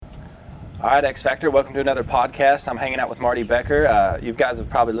All right, X Factor, welcome to another podcast. I'm hanging out with Marty Becker. You guys have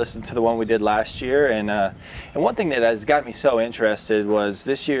probably listened to the one we did last year, and one thing that has got me so interested was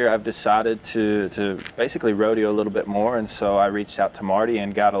this year I've decided to basically rodeo a little bit more, and so I reached out to Marty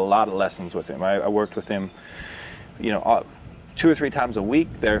and got a lot of lessons with him. I worked with him, 2 or 3 times a week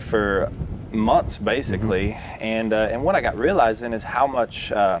there for months basically, and what I got realizing is how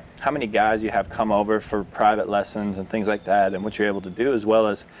many guys you have come over for private lessons and things like that, and what you're able to do, as well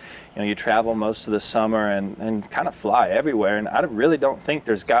as you travel most of the summer and kind of fly everywhere. And I really don't think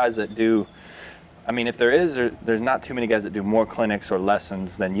there's guys that do. I mean, if there is, there's not too many guys that do more clinics or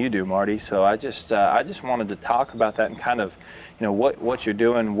lessons than you do, Marty. So I just wanted to talk about that and kind of, what you're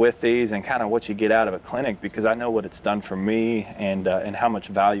doing with these and kind of what you get out of a clinic, because I know what it's done for me and how much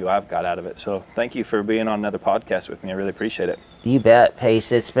value I've got out of it. So thank you for being on another podcast with me. I really appreciate it. You bet,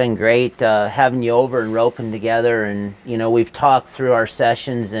 Pace. It's been great having you over and roping together, and we've talked through our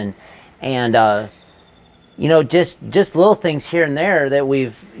sessions and just little things here and there that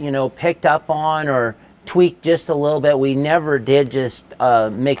we've picked up on or tweaked just a little bit. We never did just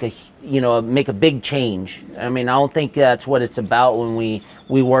make a big change. I mean, I don't think that's what it's about when we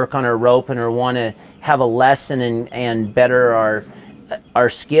work on our roping or want to have a lesson and better our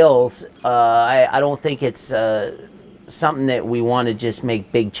skills. I don't think it's something that we want to just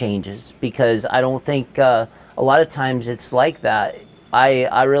make big changes, because I don't think a lot of times it's like that.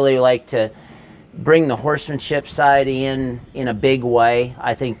 I really like to bring the horsemanship side in a big way.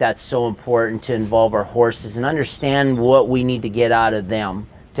 I think that's so important, to involve our horses and understand what we need to get out of them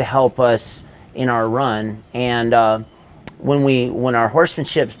to help us in our run. And when our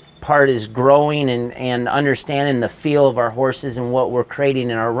horsemanship part is growing and understanding the feel of our horses and what we're creating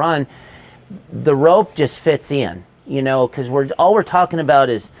in our run, the rope just fits in, because all we're talking about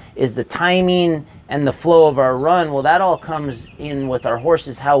is the timing and the flow of our run. Well, that all comes in with our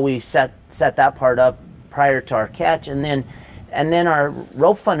horses, how we set that part up prior to our catch, and then our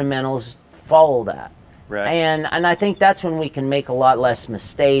rope fundamentals follow that. Right. And I think that's when we can make a lot less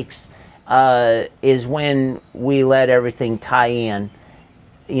mistakes, is when we let everything tie in,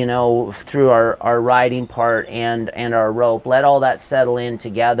 through our riding part and our rope. Let all that settle in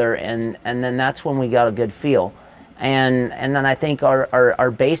together, and then that's when we got a good feel. And then I think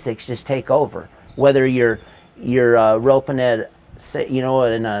our basics just take over. Whether you're roping at,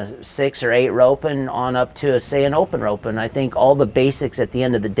 in a 6 or 8 roping on up to, say, an open roping, I think all the basics at the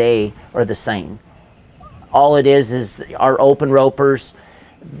end of the day are the same. All it is our open ropers,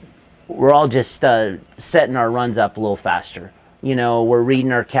 we're all just setting our runs up a little faster. We're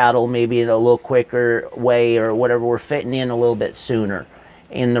reading our cattle maybe in a little quicker way, or whatever. We're fitting in a little bit sooner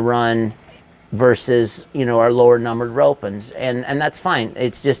in the run versus our lower numbered ropings, and that's fine.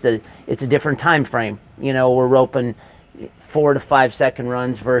 It's just it's a different time frame. We're roping 4 to 5 second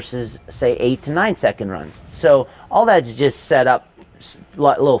runs versus, say, 8 to 9 second runs. So all that's just set up a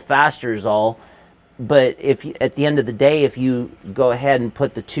little faster is all. But at the end of the day, if you go ahead and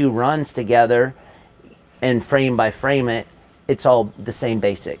put the 2 runs together and frame by frame it's all the same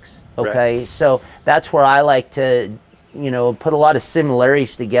basics. Okay. Right. So that's where I like to put a lot of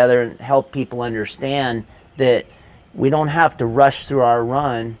similarities together and help people understand that we don't have to rush through our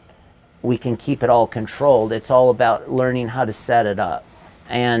run. We can keep it all controlled. It's all about learning how to set it up.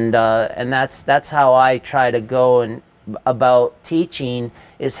 And that's how I try to go and about teaching,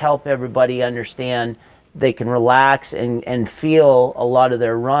 is help everybody understand they can relax and feel a lot of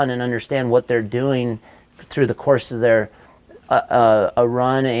their run and understand what they're doing through the course of their a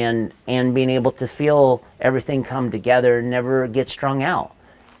run, and being able to feel everything come together and never get strung out.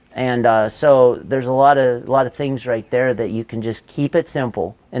 And so there's a lot of things right there that you can just keep it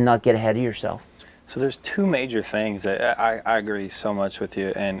simple and not get ahead of yourself. So there's 2 major things that I agree so much with you,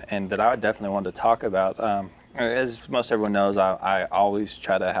 and that I definitely wanted to talk about. As most everyone knows, I always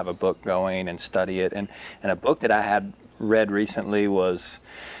try to have a book going and study it, and a book that I had read recently was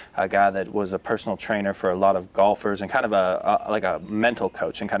a guy that was a personal trainer for a lot of golfers, and kind of like a mental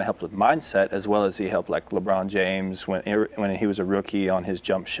coach, and kind of helped with mindset, as well as he helped like LeBron James when he was a rookie on his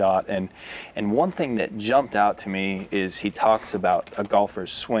jump shot. And one thing that jumped out to me is he talks about a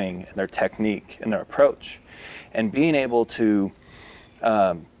golfer's swing and their technique and their approach, and being able to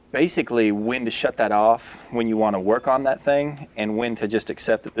basically when to shut that off when you want to work on that thing, and when to just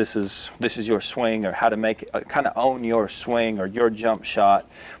accept that this is your swing, or how to make it, kind of own your swing or your jump shot,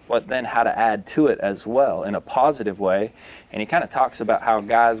 but then how to add to it as well in a positive way. And he kind of talks about how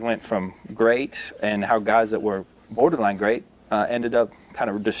guys went from great, and how guys that were borderline great ended up kind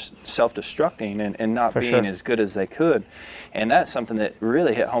of just self-destructing and not being as good as they could. And that's something that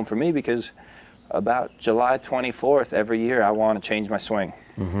really hit home for me, because about July 24th every year I want to change my swing.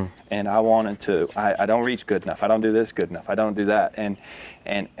 And I wanted to, I don't reach good enough. I don't do this good enough. I don't do that. And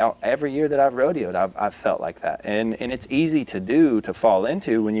every year that I've rodeoed, I've felt like that. And it's easy to fall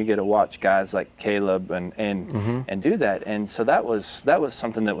into when you get to watch guys like Caleb and do that. And so that was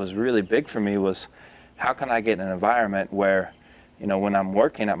something that was really big for me, was how can I get in an environment where, when I'm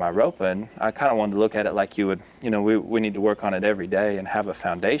working at my roping, I kind of wanted to look at it like you would, we need to work on it every day and have a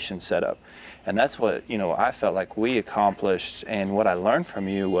foundation set up. And that's what, I felt like we accomplished. And what I learned from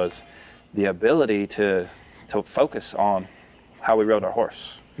you was the ability to focus on how we rode our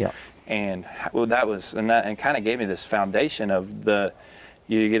horse. Yeah. And that kind of gave me this foundation of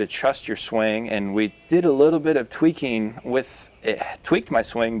you get to trust your swing. And we did a little bit of tweaking tweaked my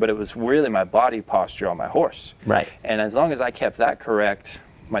swing, but it was really my body posture on my horse. Right. And as long as I kept that correct,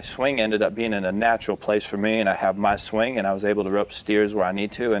 my swing ended up being in a natural place for me, and I have my swing, and I was able to rope steers where I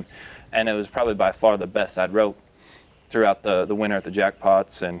need to, and it was probably by far the best I'd rope throughout the winter at the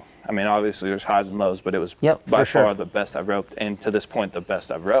Jackpots. And I mean, obviously there's highs and lows, but it was by far the best I've roped, and to this point the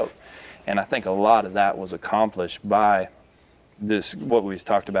best I've roped. And I think a lot of that was accomplished by this, what we've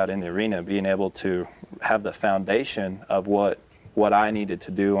talked about in the arena, being able to have the foundation of what I needed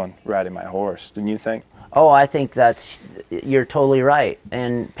to do on riding my horse. Didn't you think? Oh, I think you're totally right.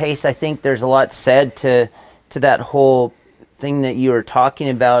 And Pace, I think there's a lot said to that whole thing that you were talking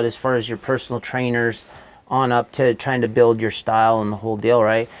about, as far as your personal trainers on up to trying to build your style and the whole deal,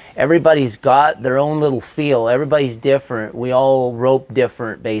 right? Everybody's got their own little feel. Everybody's different. We all rope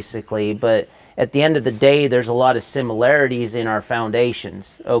different, basically. But at the end of the day, there's a lot of similarities in our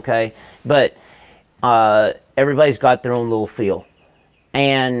foundations, okay? But everybody's got their own little feel.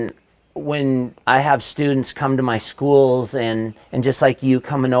 And when I have students come to my schools, and just like you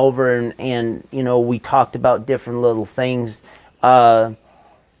coming over and we talked about different little things, I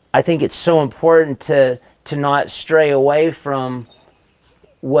think it's so important to not stray away from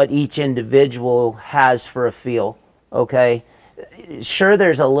what each individual has for a feel, okay? Sure,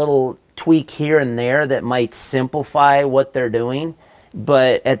 there's a little tweak here and there that might simplify what they're doing,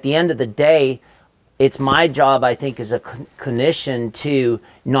 but at the end of the day, it's my job, I think, as a clinician to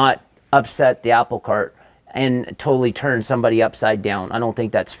not upset the apple cart and totally turn somebody upside down. I don't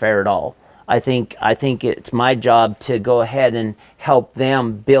think that's fair at all. I think it's my job to go ahead and help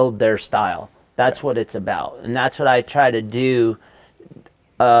them build their style. That's what it's about. And that's what I try to do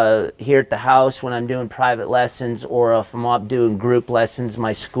here at the house when I'm doing private lessons, or if I'm up doing group lessons,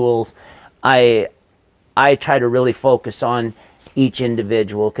 my schools. I try to really focus on each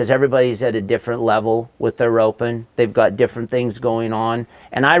individual, because everybody's at a different level with their roping. They've got different things going on.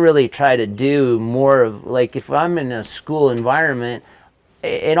 And I really try to do more of, like, if I'm in a school environment,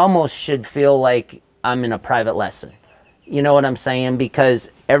 it almost should feel like I'm in a private lesson. You know what I'm saying? Because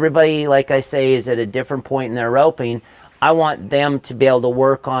everybody, like I say, is at a different point in their roping. I want them to be able to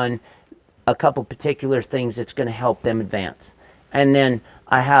work on a couple particular things that's going to help them advance. And then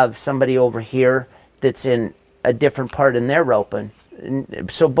I have somebody over here that's in a different part in their roping.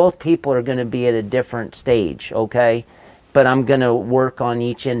 So both people are going to be at a different stage, okay? But I'm going to work on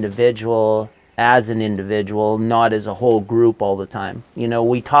each individual as an individual, not as a whole group all the time.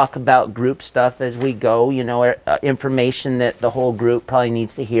 We talk about group stuff as we go, information that the whole group probably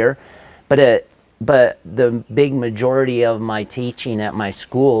needs to hear. But the big majority of my teaching at my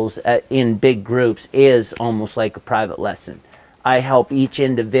schools in big groups is almost like a private lesson. I help each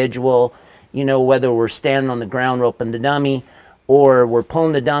individual, whether we're standing on the ground roping the dummy, or we're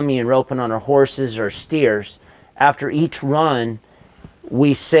pulling the dummy and roping on our horses or steers. After each run,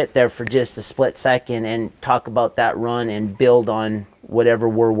 we sit there for just a split second and talk about that run and build on whatever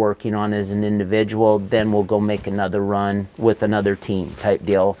we're working on as an individual. Then we'll go make another run with another team type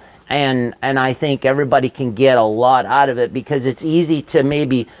deal. And I think everybody can get a lot out of it, because it's easy to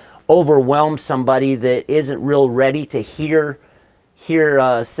maybe overwhelm somebody that isn't real ready to hear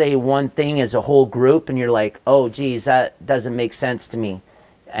say one thing as a whole group, and you're like, oh geez, that doesn't make sense to me.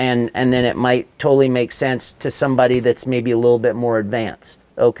 And then it might totally make sense to somebody that's maybe a little bit more advanced,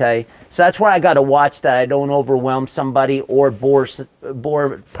 okay? So that's where I got to watch that I don't overwhelm somebody or bore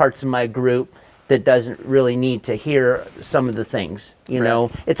parts of my group that doesn't really need to hear some of the things, you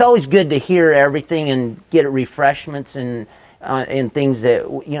know? It's always good to hear everything and get refreshments and things that,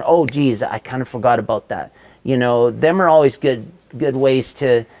 oh geez, I kind of forgot about that. Them are always good ways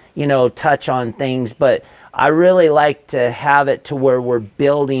to, touch on things, but I really like to have it to where we're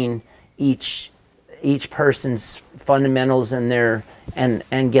building each person's fundamentals in there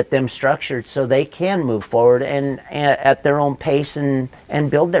and get them structured so they can move forward and at their own pace and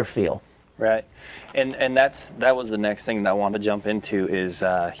build their feel. Right. And that was the next thing that I want to jump into is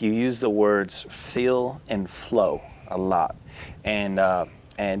you use the words feel and flow a lot. And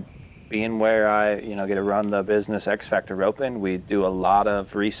and being where I, get to run the business X Factor Roping, we do a lot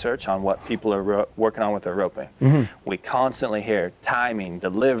of research on what people are working on with their roping. We constantly hear timing,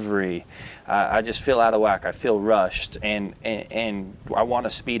 delivery. I just feel out of whack. I feel rushed, and I want to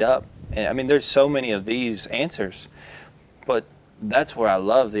speed up. And, I mean, there's so many of these answers, but that's where I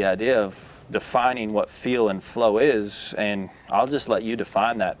love the idea of defining what feel and flow is, and I'll just let you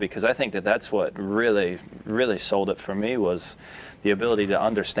define that, because I think that that's what really, really sold it for me, was the ability to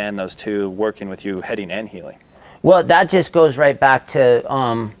understand those two, working with you heading and heeling. Well, that just goes right back to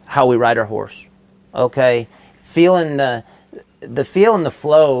how we ride our horse. Okay, feeling the feel and the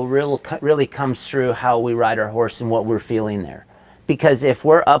flow really comes through how we ride our horse and what we're feeling there. Because if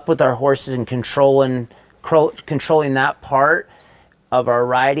we're up with our horses and controlling that part of our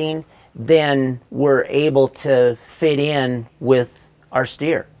riding, then we're able to fit in with our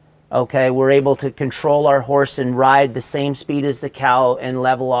steer. Okay, we're able to control our horse and ride the same speed as the cow and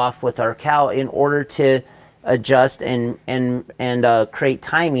level off with our cow in order to adjust and create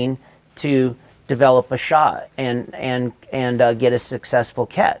timing to develop a shot and get a successful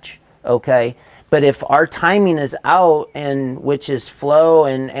catch. Okay, but if our timing is out, and which is flow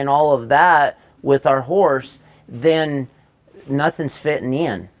and all of that with our horse, then nothing's fitting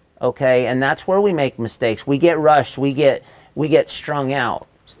in. Okay, and that's where we make mistakes. We get rushed. We get strung out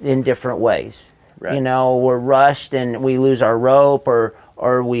in different ways. Right. We're rushed and we lose our rope,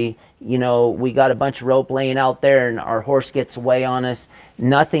 or we got a bunch of rope laying out there and our horse gets away on us.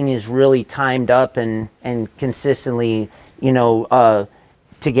 Nothing is really timed up and consistently,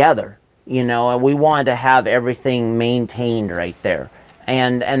 together. And we want to have everything maintained right there.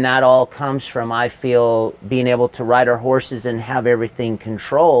 And that all comes from, I feel, being able to ride our horses and have everything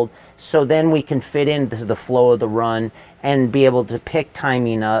controlled, so then we can fit into the flow of the run and be able to pick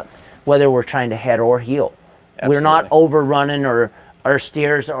timing up, whether we're trying to head or heel. Absolutely. We're not overrunning our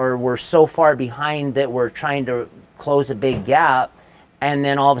steers, or we're so far behind that we're trying to close a big gap, and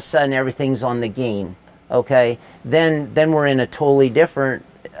then all of a sudden everything's on the gain. Okay, then we're in a totally different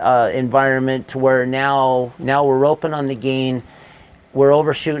environment, to where now we're roping on the gain. We're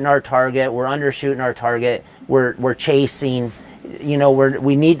overshooting our target. We're undershooting our target. We're chasing.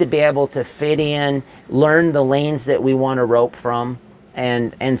 We need to be able to fit in, learn the lanes that we want to rope from,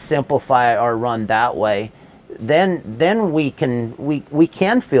 and simplify our run that way. Then we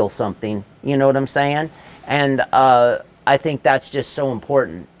can feel something. You know what I'm saying? And I think that's just so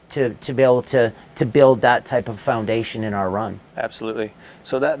important to be able to build that type of foundation in our run. Absolutely.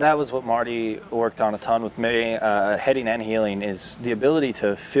 So that was what Marty worked on a ton with me, heading and heeling, is the ability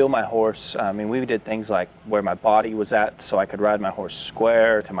to feel my horse. I mean, we did things like where my body was at, so I could ride my horse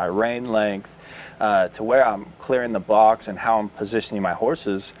square, to my rein length, to where I'm clearing the box and how I'm positioning my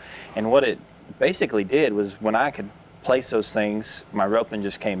horses. And what it basically did was, when I could place those things, my roping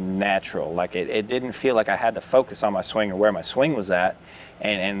just came natural. Like it didn't feel like I had to focus on my swing or where my swing was at,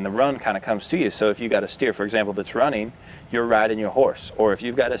 and the run kind of comes to you. So if you got a steer, for example, that's running, you're riding your horse. Or if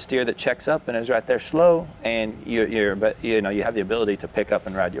you've got a steer that checks up and is right there slow, and you have the ability to pick up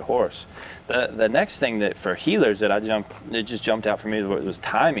and ride your horse. The next thing that for heelers that it just jumped out for me was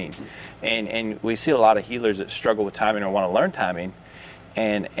timing, and we see a lot of heelers that struggle with timing or want to learn timing.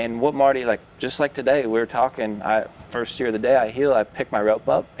 And what Marty, just like today, we were talking, first steer of the day I heel, I pick my rope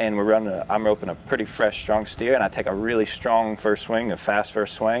up, and I'm roping a pretty fresh, strong steer, and I take a really strong first swing, a fast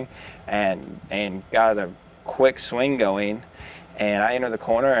first swing, and got a quick swing going, and I enter the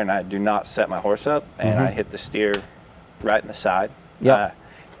corner, and I do not set my horse up, and I hit the steer right in the side. Yep.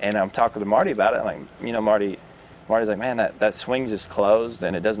 And I'm talking to Marty about it, Marty's like, man, that swing's just closed,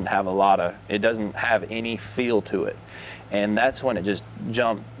 and it doesn't have any feel to it. And that's when it just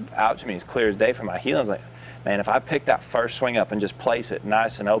jumped out to me as clear as day from my heel. I was like, man, if I pick that first swing up and just place it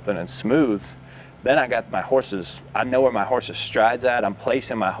nice and open and smooth, then I got I know where my horse's stride's at. I'm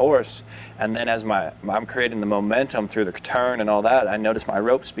placing my horse, and then as I'm creating the momentum through the turn and all that, I noticed my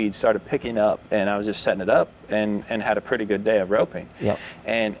rope speed started picking up, and I was just setting it up and had a pretty good day of roping. Yep.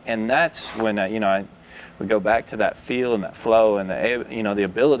 And that's when I would go back to that feel and that flow and the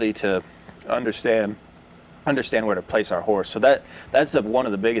ability to understand where to place our horse. So that's one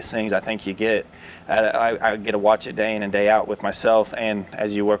of the biggest things I think you get. I get to watch it day in and day out with myself, and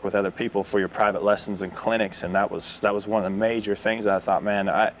as you work with other people for your private lessons and clinics, and that was one of the major things that I thought, man,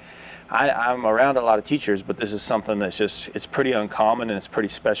 I'm around a lot of teachers, but this is something that's it's pretty uncommon, and it's pretty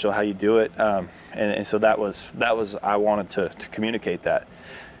special how you do it. And so that was I wanted to communicate that.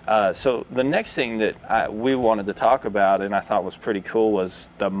 So the next thing that we wanted to talk about, and I thought was pretty cool, was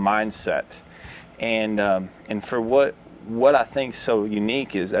the mindset. And for what I think is so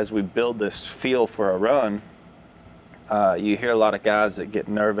unique is, as we build this feel for a run, You hear a lot of guys that get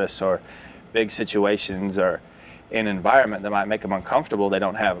nervous or big situations or in an environment that might make them uncomfortable. They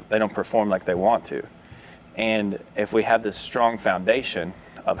don't perform like they want to. And if we have this strong foundation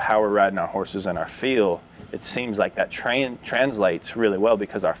of how we're riding our horses in our feel, it seems like that translates really well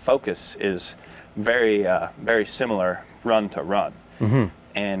because our focus is very similar run to run. Mm-hmm.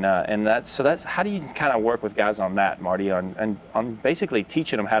 And that's how do you kind of work with guys on that, Marty, on basically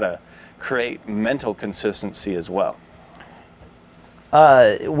teaching them how to create mental consistency as well?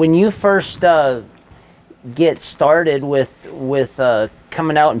 When you first get started with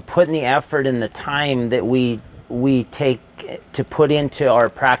coming out and putting the effort and the time that we take to put into our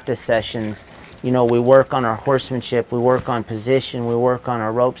practice sessions, we work on our horsemanship, we work on position, we work on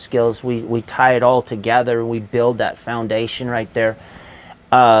our rope skills, we tie it all together, we build that foundation right there.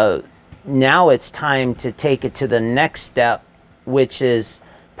 Now it's time to take it to the next step, which is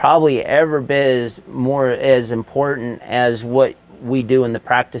probably every bit as important as what we do in the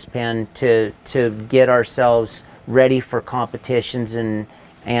practice pen to get ourselves ready for competitions and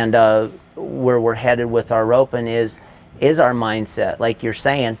where we're headed with our roping is our mindset. Like you're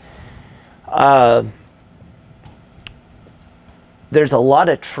saying, there's a lot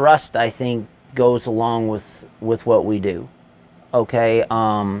of trust, I think, goes along with what we do. Okay,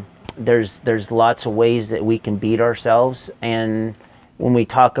 there's lots of ways that we can beat ourselves, and when we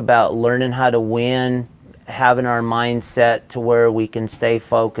talk about learning how to win, having our mindset to where we can stay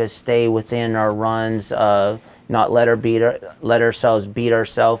focused, stay within our runs, not let ourselves beat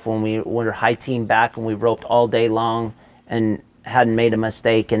ourselves when we're high team back and we've roped all day long and hadn't made a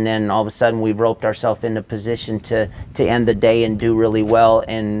mistake, and then all of a sudden we've roped ourselves into position to end the day and do really well,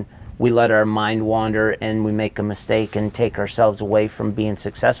 and we let our mind wander and we make a mistake and take ourselves away from being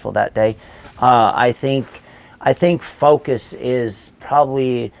successful that day. I think focus is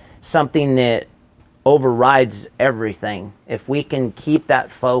probably something that overrides everything. If we can keep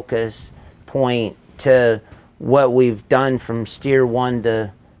that focus point to what we've done from steer 1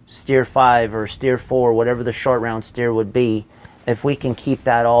 to steer 5 or steer 4, whatever the short round steer would be, if we can keep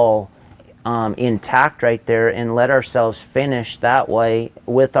that all intact right there and let ourselves finish that way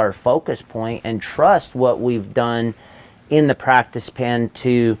with our focus point and trust what we've done in the practice pen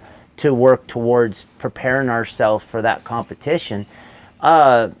to work towards preparing ourselves for that competition,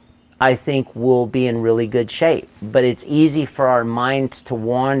 I think we'll be in really good shape. But it's easy for our minds to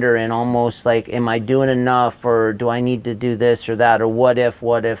wander and almost like, am I doing enough, or do I need to do this or that, or what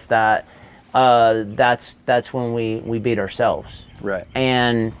if that? That's when we beat ourselves. Right.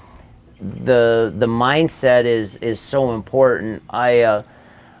 And the mindset is so important. I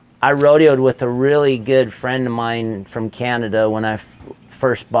rodeoed with a really good friend of mine from Canada when I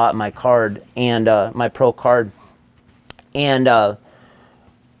first bought my card and my pro card, and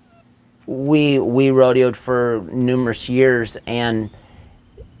we rodeoed for numerous years. And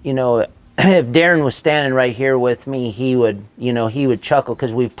if Darren was standing right here with me, he would chuckle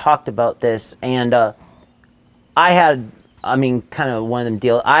because we've talked about this. And kind of one of them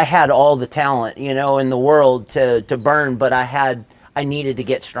deals. I had all the talent, in the world to burn, but I needed to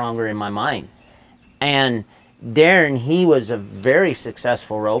get stronger in my mind. And Darren, he was a very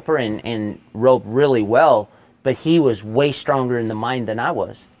successful roper and roped really well, but he was way stronger in the mind than I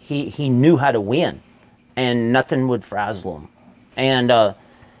was. He knew how to win, and nothing would frazzle him. And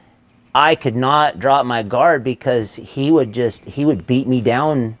I could not drop my guard because he would beat me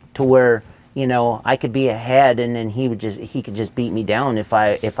down to where I could be ahead, and then he could just beat me down if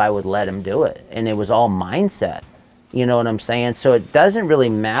I would let him do it. And it was all mindset. You know what I'm saying? So it doesn't really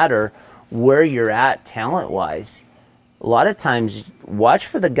matter where you're at talent-wise. A lot of times, watch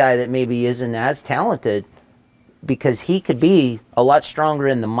for the guy that maybe isn't as talented, because he could be a lot stronger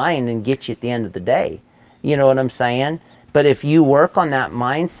in the mind and get you at the end of the day. You know what I'm saying? But if you work on that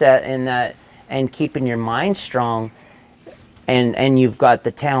mindset and keeping your mind strong, and you've got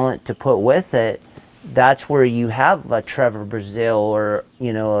the talent to put with it, that's where you have a Trevor Brazil or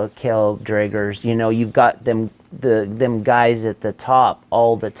a Caleb Dragers. You've got them guys at the top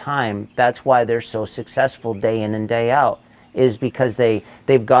all the time. That's why they're so successful day in and day out, is because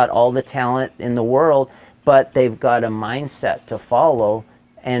they've got all the talent in the world, but they've got a mindset to follow,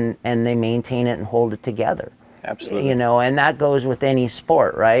 and they maintain it and hold it together. Absolutely. And that goes with any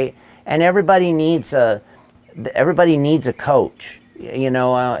sport, right? And everybody needs a coach.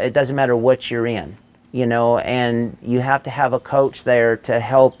 It doesn't matter what you're in, and you have to have a coach there to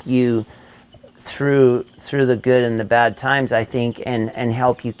help you through the good and the bad times, I think, and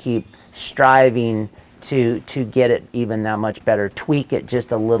help you keep striving to get it even that much better. Tweak it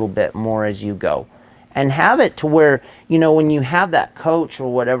just a little bit more as you go, and have it to where when you have that coach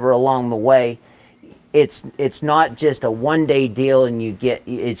or whatever along the way, it's not just a 1-day deal and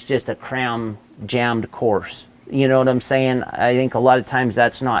it's just a jammed course. You know what I'm saying? I think a lot of times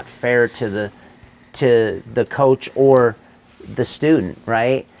that's not fair to the coach or the student,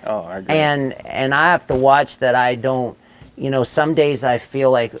 right? Oh, I agree. And I have to watch that I don't, some days I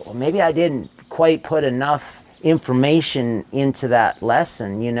feel like, well, maybe I didn't quite put enough information into that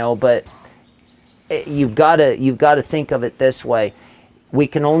lesson, but you've got to think of it this way. We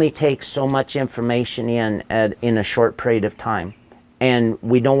can only take so much information in a short period of time, and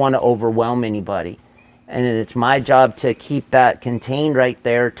we don't want to overwhelm anybody. And it's my job to keep that contained right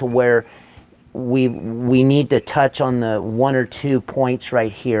there to where we need to touch on the 1 or 2 points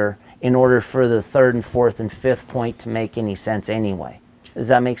right here in order for the 3rd and 4th and 5th point to make any sense anyway. Does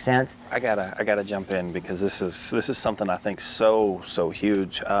that make sense? I gotta jump in because this is something I think so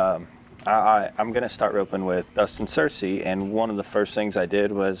huge. I'm gonna start roping with Dustin Searcy, and one of the first things I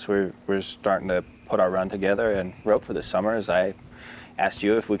did was we're starting to put our run together and rope for the summer. As I asked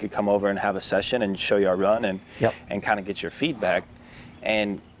you if we could come over and have a session and show you our run and kind of get your feedback.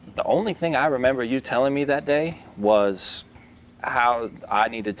 And the only thing I remember you telling me that day was how I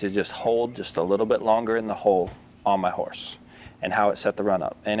needed to just hold just a little bit longer in the hole on my horse, and how it set the run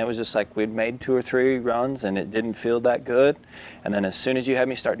up. And it was just like we'd made 2 or 3 runs and it didn't feel that good. And then as soon as you had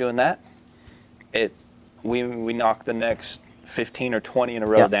me start doing that, we knocked the next 15 or 20 in a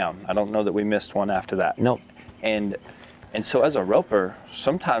row down. I don't know that we missed one after that. Nope. And so as a roper,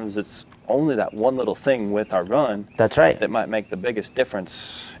 sometimes it's only that one little thing with our run. That's right. That might make the biggest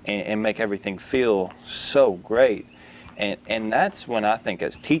difference and make everything feel so great. And that's when I think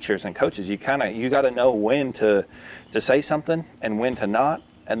as teachers and coaches, you got to know when to say something and when to not.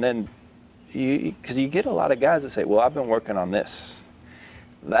 And then because you get a lot of guys that say, well, I've been working on this.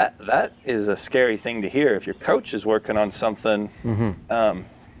 That is a scary thing to hear. If your coach is working on something, that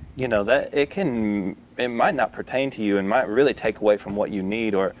it might not pertain to you and might really take away from what you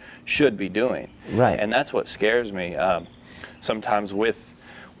need or should be doing. Right. And that's what scares me. Sometimes with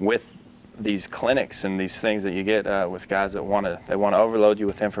these clinics and these things that you get with guys that want to overload you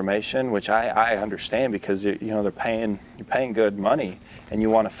with information, which I understand because you're paying good money and you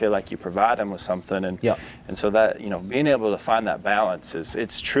want to feel like you provide them with something, and so that being able to find that balance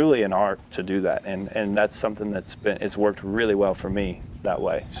it's truly an art to do that, and that's something it's worked really well for me that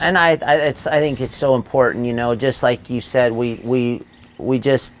way. So. And I think it's so important, just like you said, we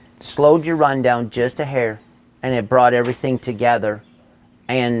just slowed your run down just a hair, and it brought everything together.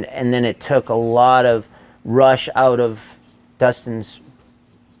 And then it took a lot of rush out of Dustin's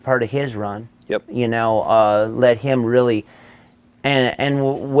part of his run. Yep. Let him really.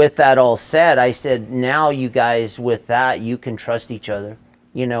 And with that all said, I said, now you guys, with that, you can trust each other.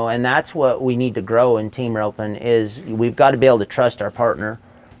 And that's what we need to grow in team roping is we've got to be able to trust our partner.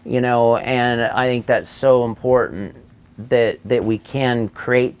 And I think that's so important that we can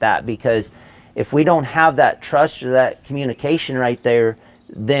create that, because if we don't have that trust or that communication right there,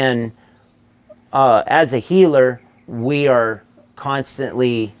 then as a healer, we are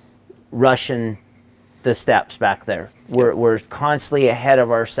constantly rushing the steps back there. We're constantly ahead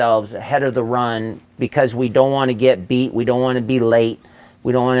of ourselves, ahead of the run, because we don't want to get beat. We don't want to be late.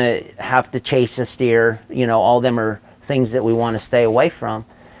 We don't want to have to chase a steer. All them are things that we want to stay away from.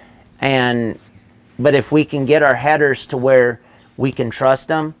 But if we can get our headers to where we can trust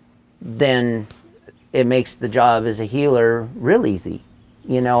them, then it makes the job as a healer real easy.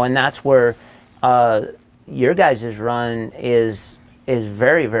 And that's where your guys' run is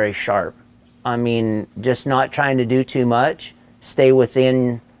very, very sharp. I mean, just not trying to do too much, stay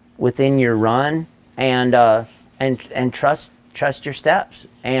within your run, and trust your steps.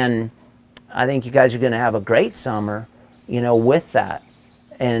 And I think you guys are going to have a great summer, with that.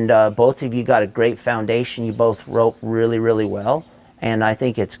 And both of you got a great foundation. You both rope really, really well, and I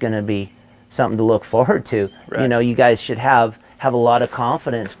think it's going to be something to look forward to. Right. You guys should have a lot of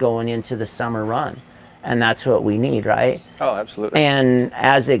confidence going into the summer run, and that's what we need, right? Oh, absolutely. And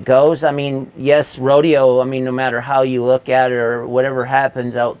as it goes, I mean, yes, rodeo, no matter how you look at it or whatever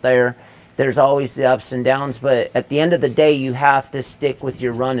happens out there, there's always the ups and downs, but at the end of the day, you have to stick with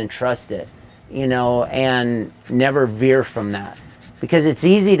your run and trust it, and never veer from that. Because it's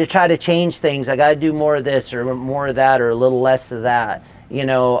easy to try to change things. I got to do more of this or more of that or a little less of that.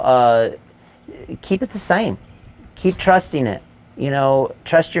 Keep it the same. Keep trusting it.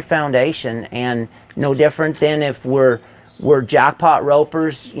 Trust your foundation, and no different than if we're jackpot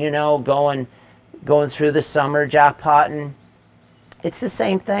ropers, going through the summer jackpotting. It's the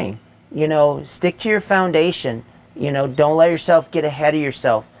same thing. Stick to your foundation. Don't let yourself get ahead of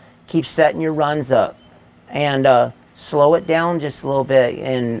yourself. Keep setting your runs up, and slow it down just a little bit,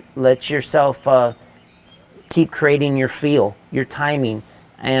 and let yourself keep creating your feel, your timing,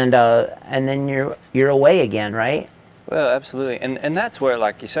 and then you're away again, right? Well, absolutely, and that's where,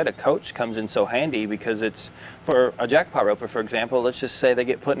 like you said, a coach comes in so handy, because it's for a jackpot roper, for example. Let's just say they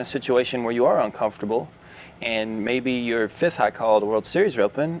get put in a situation where you are uncomfortable, and maybe your fifth high call of the World Series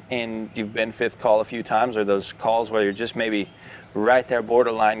roping, and you've been fifth call a few times, or those calls where you're just maybe right there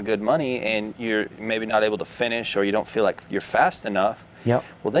borderline good money, and you're maybe not able to finish, or you don't feel like you're fast enough. Yep.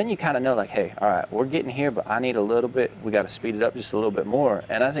 Well, then you kind of know, like, hey, all right, we're getting here, but I need a little bit, we got to speed it up just a little bit more.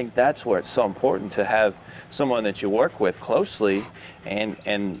 And I think that's where it's so important to have someone that you work with closely,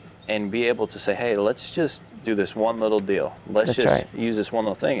 and be able to say, hey, let's just do this one little deal. Let's That's just right. use this one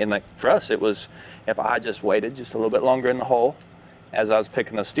little thing. And like for us, it was, if I just waited just a little bit longer in the hole as I was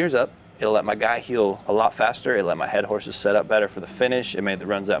picking those steers up, it'll let my guy heel a lot faster. It'll let my head horses set up better for the finish. It made the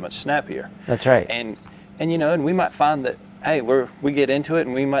runs that much snappier. That's right. And you know, and we might find that, hey, we get into it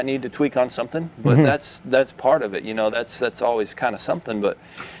and we might need to tweak on something, but that's part of it. You know, that's always kind of something. But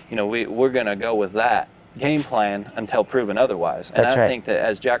you know, we're gonna go with that game plan until proven otherwise. And That's I right. think that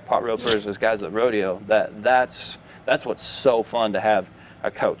as jackpot ropers, as guys at rodeo, that's what's so fun to have a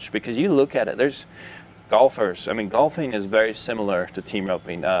coach, because you look at it. There's golfers. I mean, golfing is very similar to team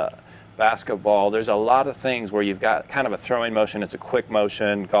roping. Basketball, there's a lot of things where you've got kind of a throwing motion. It's a quick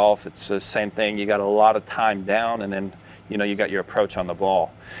motion. Golf, it's the same thing. You got a lot of time down, and then you know you got your approach on the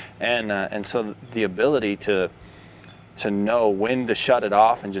ball, and so the ability to know when to shut it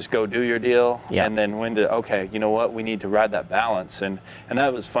off and just go do your deal, Yeah. and then when to, okay, you know what, we need to ride that balance. And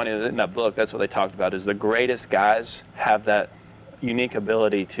that was funny in that book. That's what they talked about, is the greatest guys have that unique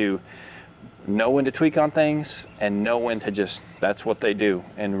ability to know when to tweak on things and know when to just, that's what they do,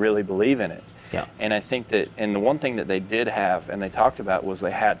 and really believe in it. Yeah. And I think that, and the one thing that they did have and they talked about was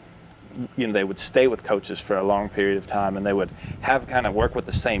they had, you know, they would stay with coaches for a long period of time, and they would have kind of work with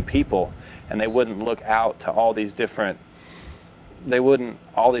the same people, and they wouldn't look out to all these different, they wouldn't,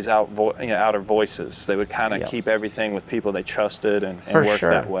 all these outer voices. They would kind of Yep. keep everything with people they trusted, and For work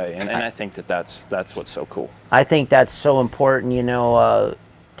sure. that way. And I think that that's what's so cool. I think that's so important, you know,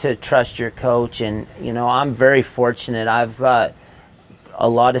 to trust your coach. And, you know, I'm very fortunate. I've got a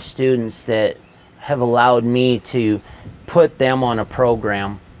lot of students that have allowed me to put them on a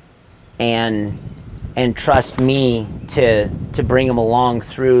program and trust me to bring them along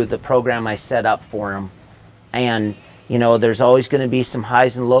through the program I set up for them. And, you know, there's always going to be some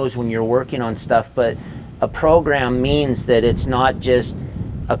highs and lows when you're working on stuff, but a program means that it's not just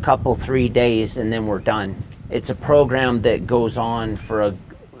a couple, 3 days and then we're done. It's a program that goes on for a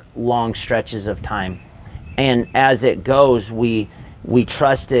long stretches of time. And as it goes, we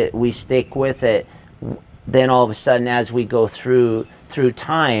trust it, we stick with it. Then all of a sudden, as we go through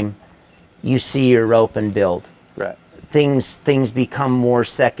time, you see your rope and build. Right. Things become more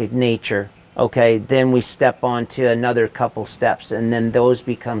second nature. Okay, then we step on to another couple steps, and then those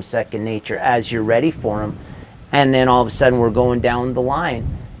become second nature as you're ready for them. And then all of a sudden we're going down the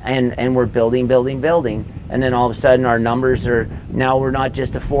line, and we're building. And then all of a sudden our numbers are, now we're not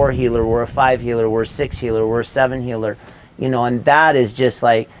just a 4 healer, we're a 5 healer, we're a 6 healer, we're a 7 healer. You know, and that is just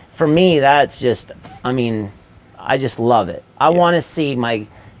like, for me, that's just, I mean, I just love it. I want to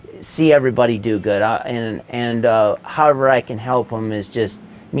see everybody do good, and however I can help them is just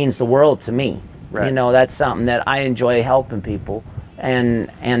means the world to me. Right. You know, that's something that I enjoy, helping people, and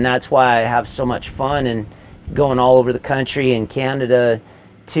that's why I have so much fun and going all over the country and Canada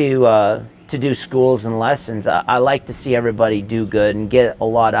to do schools and lessons. I like to see everybody do good and get a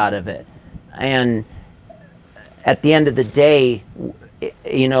lot out of it. And at the end of the day,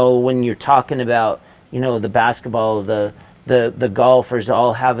 you know, when you're talking about, you know, the basketball, the golfers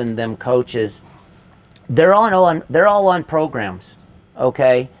all having them coaches, they're all on programs.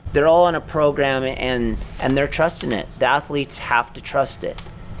 Okay, they're all on a program, and they're trusting it. The athletes have to trust it,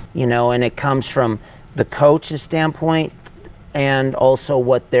 you know, and it comes from the coach's standpoint and also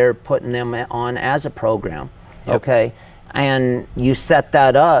what they're putting them on as a program. Yep. Okay, and you set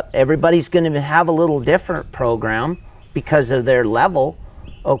that up. Everybody's going to have a little different program because of their level.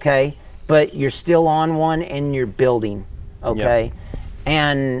 Okay, but you're still on one and you're building. Okay, Yep.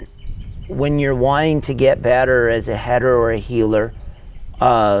 and when you're wanting to get better as a header or a healer,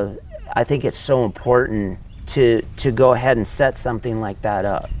 I think it's so important to go ahead and set something like that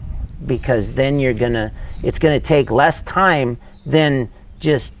up, because then it's gonna take less time than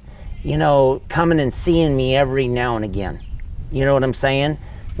just, you know, coming and seeing me every now and again. You know what I'm saying?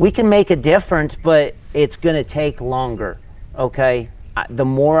 We can make a difference, but it's gonna take longer. Okay, the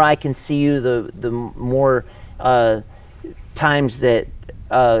more I can see you, the more times that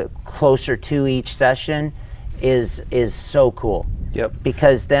closer to each session is so cool. Yep.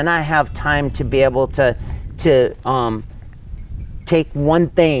 Because then I have time to be able to to take one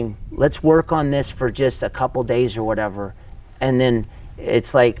thing, let's work on this for just a couple days or whatever, and then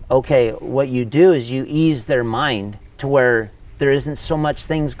it's like, okay, what you do is you ease their mind to where there isn't so much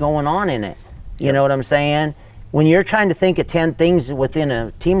things going on in it. You know what I'm saying? When you're trying to think of 10 things within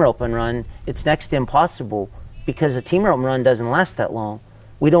a team roping run, it's next to impossible, because a team roping run doesn't last that long.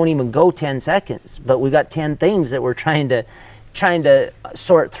 We don't even go 10 seconds, but we got 10 things that we're trying to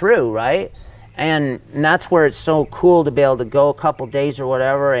sort through, right? And that's where it's so cool to be able to go a couple days or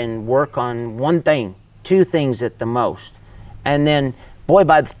whatever and work on one thing, 2 things at the most. And then, boy,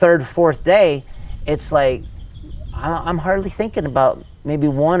 by the 3rd, 4th day, it's like, I'm hardly thinking about maybe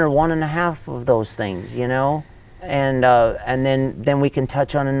 1 or 1.5 of those things, you know? And then we can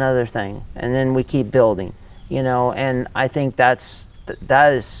touch on another thing, and then we keep building, you know? And I think that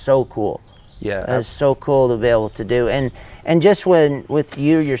is so cool. Yeah, It's so cool to be able to do. And just with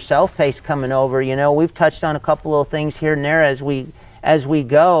you yourself, Pace, coming over, you know, we've touched on a couple of things here and there as we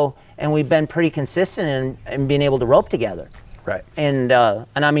go, and we've been pretty consistent in being able to rope together. right. And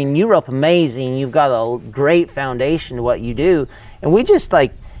I mean, you rope amazing. You've got a great foundation to what you do. And we just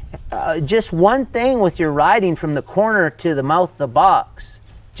like, just one thing with your riding from the corner to the mouth of the box,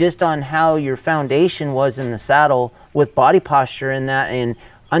 just on how your foundation was in the saddle with body posture and that, and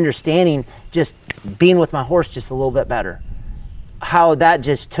understanding just being with my horse just a little bit better. How that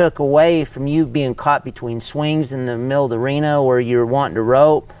just took away from you being caught between swings in the middle of the arena where you're wanting to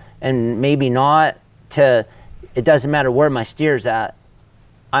rope and maybe not, to it doesn't matter where my steer's at,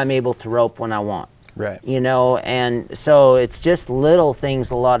 I'm able to rope when I want. Right. You know, and so it's just little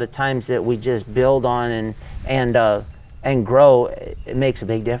things a lot of times that we just build on and grow. It makes a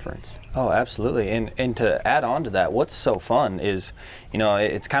big difference. Oh, absolutely. And to add on to that, what's so fun is, you know,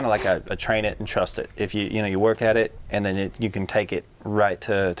 it's kind of like a train it and trust it. If you work at it, and then you can take it right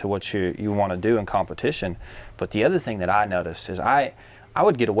to what you want to do in competition. But the other thing that I noticed is I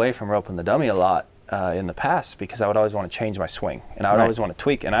would get away from roping the dummy a lot in the past, because I would always want to change my swing, and I would always want to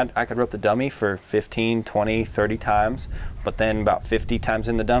tweak, and I could rope the dummy for 15, 20, 30 times, but then about 50 times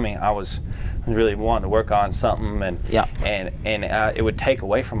in the dummy, I was really wanting to work on something, and it would take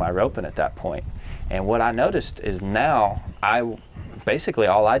away from my roping at that point. And what I noticed is now basically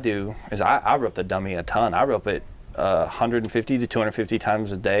all I do is I rope the dummy a ton. I rope it 150 to 250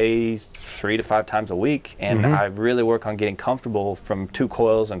 times a day, 3 to 5 times a week, and I really work on getting comfortable from 2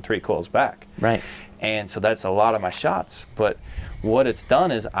 coils and 3 coils back. Right. And so that's a lot of my shots. But what it's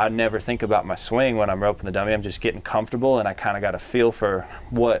done is I never think about my swing when I'm roping the dummy. I'm just getting comfortable, and I kind of got a feel for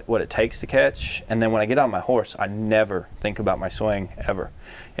what it takes to catch. And then when I get on my horse, I never think about my swing ever.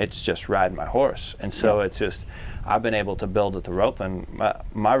 It's just riding my horse. And so it's just, I've been able to build at the roping,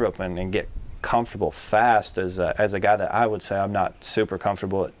 my roping, and get comfortable fast as a guy that I would say I'm not super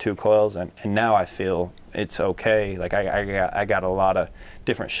comfortable at 2 coils, and now I feel it's okay. Like I got a lot of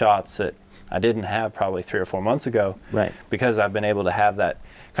different shots that I didn't have probably 3 or 4 months ago, right? Because I've been able to have that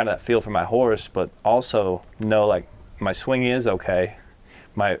kind of that feel for my horse, but also know like my swing is okay,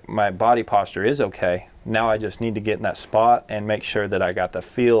 my body posture is okay. Now I just need to get in that spot and make sure that I got the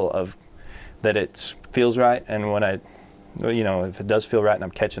feel of that it feels right, and when if it does feel right and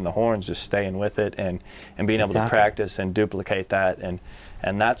I'm catching the horns, just staying with it and being able to practice and duplicate that, and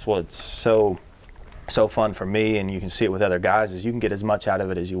that's what's so fun for me, and you can see it with other guys, is you can get as much out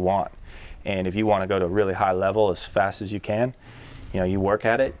of it as you want. And if you want to go to a really high level as fast as you can, you work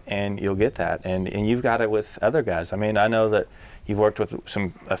at it and you'll get that. And you've got it with other guys. I mean, I know that you've worked with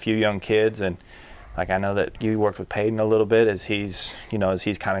a few young kids, and like I know that you worked with Peyton a little bit as he's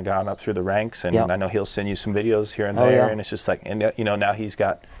kind of gone up through the ranks, and I know he'll send you some videos here and there, and it's just like, and now he's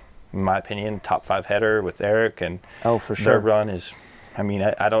got, in my opinion, top 5 header with Eric, and for sure, their run is, I mean,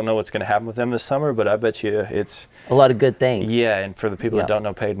 I don't know what's going to happen with them this summer, but I bet you it's a lot of good things. Yeah, and for the people that don't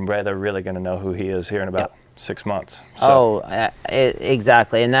know Peyton Bray, they're really going to know who he is here in about 6 months. So.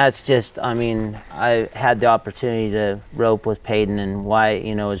 Exactly, and that's just, I mean, I had the opportunity to rope with Peyton and Wyatt,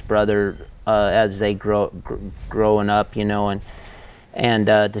 his brother, as they growing up, and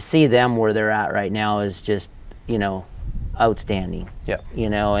to see them where they're at right now is just, outstanding. Yeah.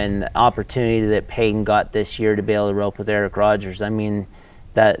 And the opportunity that Peyton got this year to be able to rope with Eric Rogers, I mean,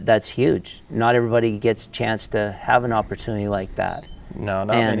 that's huge. Not everybody gets a chance to have an opportunity like that. No,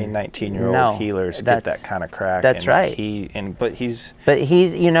 not many 19-year-old healers get that kind of crack. That's right. But he's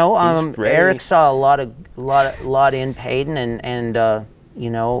Eric saw a lot in Peyton, and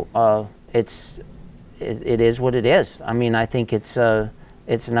it is what it is. I mean, I think it's an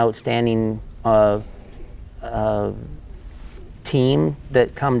outstanding team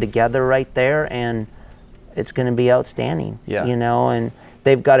that come together right there, and it's going to be outstanding. Yeah. And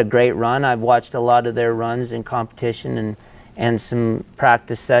they've got a great run. I've watched a lot of their runs in competition and some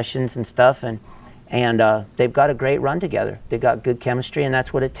practice sessions and stuff, and they've got a great run together. They've got good chemistry, and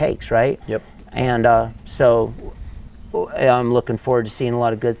that's what it takes, right? Yep. And so I'm looking forward to seeing a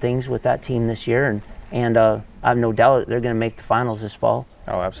lot of good things with that team this year, and I have no doubt they're going to make the finals this fall.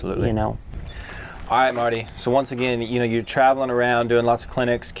 Oh, absolutely. You know. All right, Marty. So once again, you're traveling around doing lots of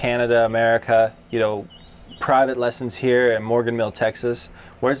clinics, Canada, America, private lessons here in Morgan Mill, Texas.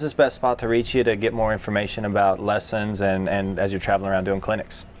 Where's this best spot to reach you to get more information about lessons and as you're traveling around doing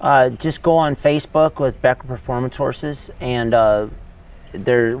clinics? Just go on Facebook with Becker Performance Horses, and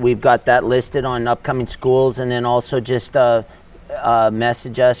we've got that listed on upcoming schools, and then also just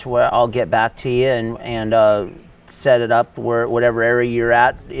message us where I'll get back to you and set it up whatever area you're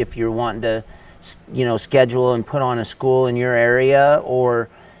at. If you're wanting to schedule and put on a school in your area, or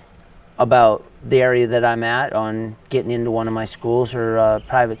about the area that I'm at on getting into one of my schools, or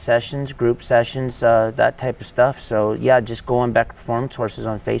private sessions, group sessions, that type of stuff. So yeah, just go on Becker Performance Horses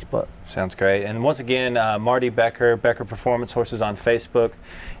on Facebook. Sounds great. And once again, Marty Becker, Becker Performance Horses on Facebook.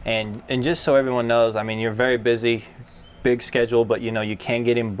 And just so everyone knows, I mean, you're very busy, big schedule, but you can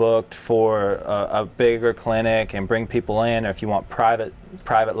get him booked for a bigger clinic and bring people in, or if you want private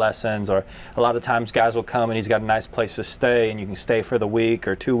lessons, or a lot of times guys will come and he's got a nice place to stay and you can stay for the week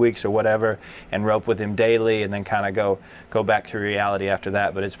or 2 weeks or whatever and rope with him daily, and then kind of go back to reality after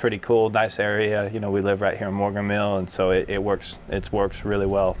that. But it's pretty cool, nice area. We live right here in Morgan Mill, and so it works really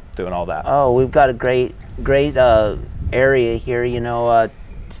well doing all that. Oh, we've got a great area here.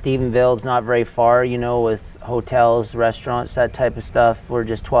 Stephenville's not very far, with hotels, restaurants, that type of stuff. We're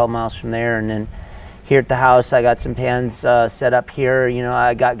just 12 miles from there. And then here at the house, I got some pens set up here.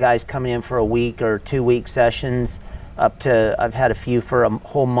 I got guys coming in for a week or 2 week sessions, I've had a few for a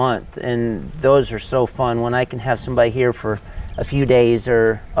whole month. And those are so fun. When I can have somebody here for a few days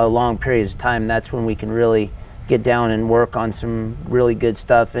or a long period of time, that's when we can really get down and work on some really good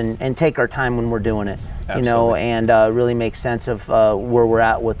stuff and take our time when we're doing it. Absolutely. And really make sense of where we're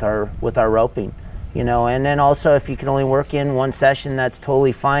at with our roping, and then also if you can only work in one session, that's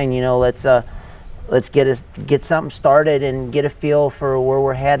totally fine. Let's get something started and get a feel for where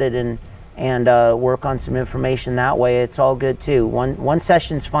we're headed and work on some information that way. It's all good too. One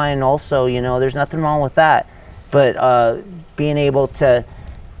session's fine also, there's nothing wrong with that, but being able to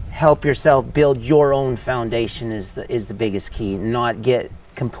help yourself build your own foundation is the biggest key. Not get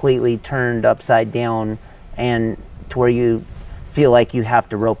completely turned upside down and to where you feel like you have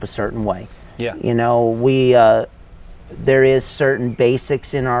to rope a certain way. Yeah. There is certain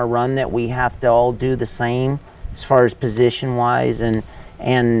basics in our run that we have to all do the same as far as position wise and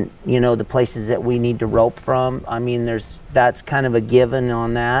the places that we need to rope from. I mean, that's kind of a given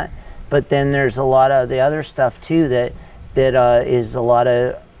on that, but then there's a lot of the other stuff too that is a lot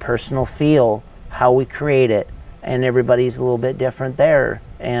of personal feel, how we create it, and everybody's a little bit different there,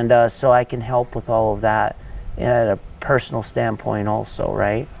 and so I can help with all of that at a personal standpoint also,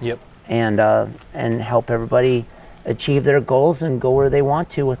 right? Yep. And help everybody achieve their goals and go where they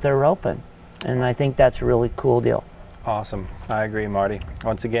want to with their roping, and I think that's a really cool deal. Awesome. I agree, Marty.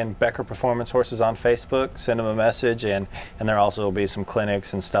 Once again, Becker Performance Horses on Facebook. Send them a message, and there also will be some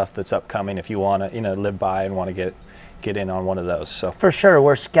clinics and stuff that's upcoming if you want to live by and want to get in on one of those. So for sure,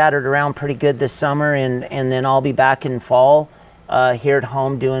 we're scattered around pretty good this summer, and then I'll be back in fall here at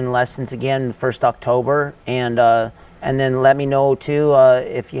home doing lessons again 1st October, and then let me know too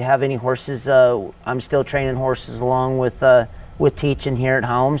if you have any horses. I'm still training horses along with teaching here at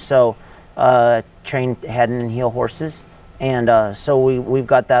home, so train head and heel horses, and so we've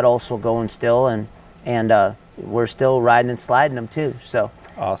got that also going still, and we're still riding and sliding them too. So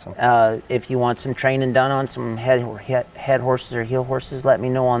awesome. If you want some training done on some head horses or heel horses, let me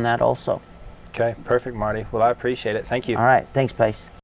know on that also. Okay, perfect, Marty. Well, I appreciate it. Thank you. All right, thanks, Pace.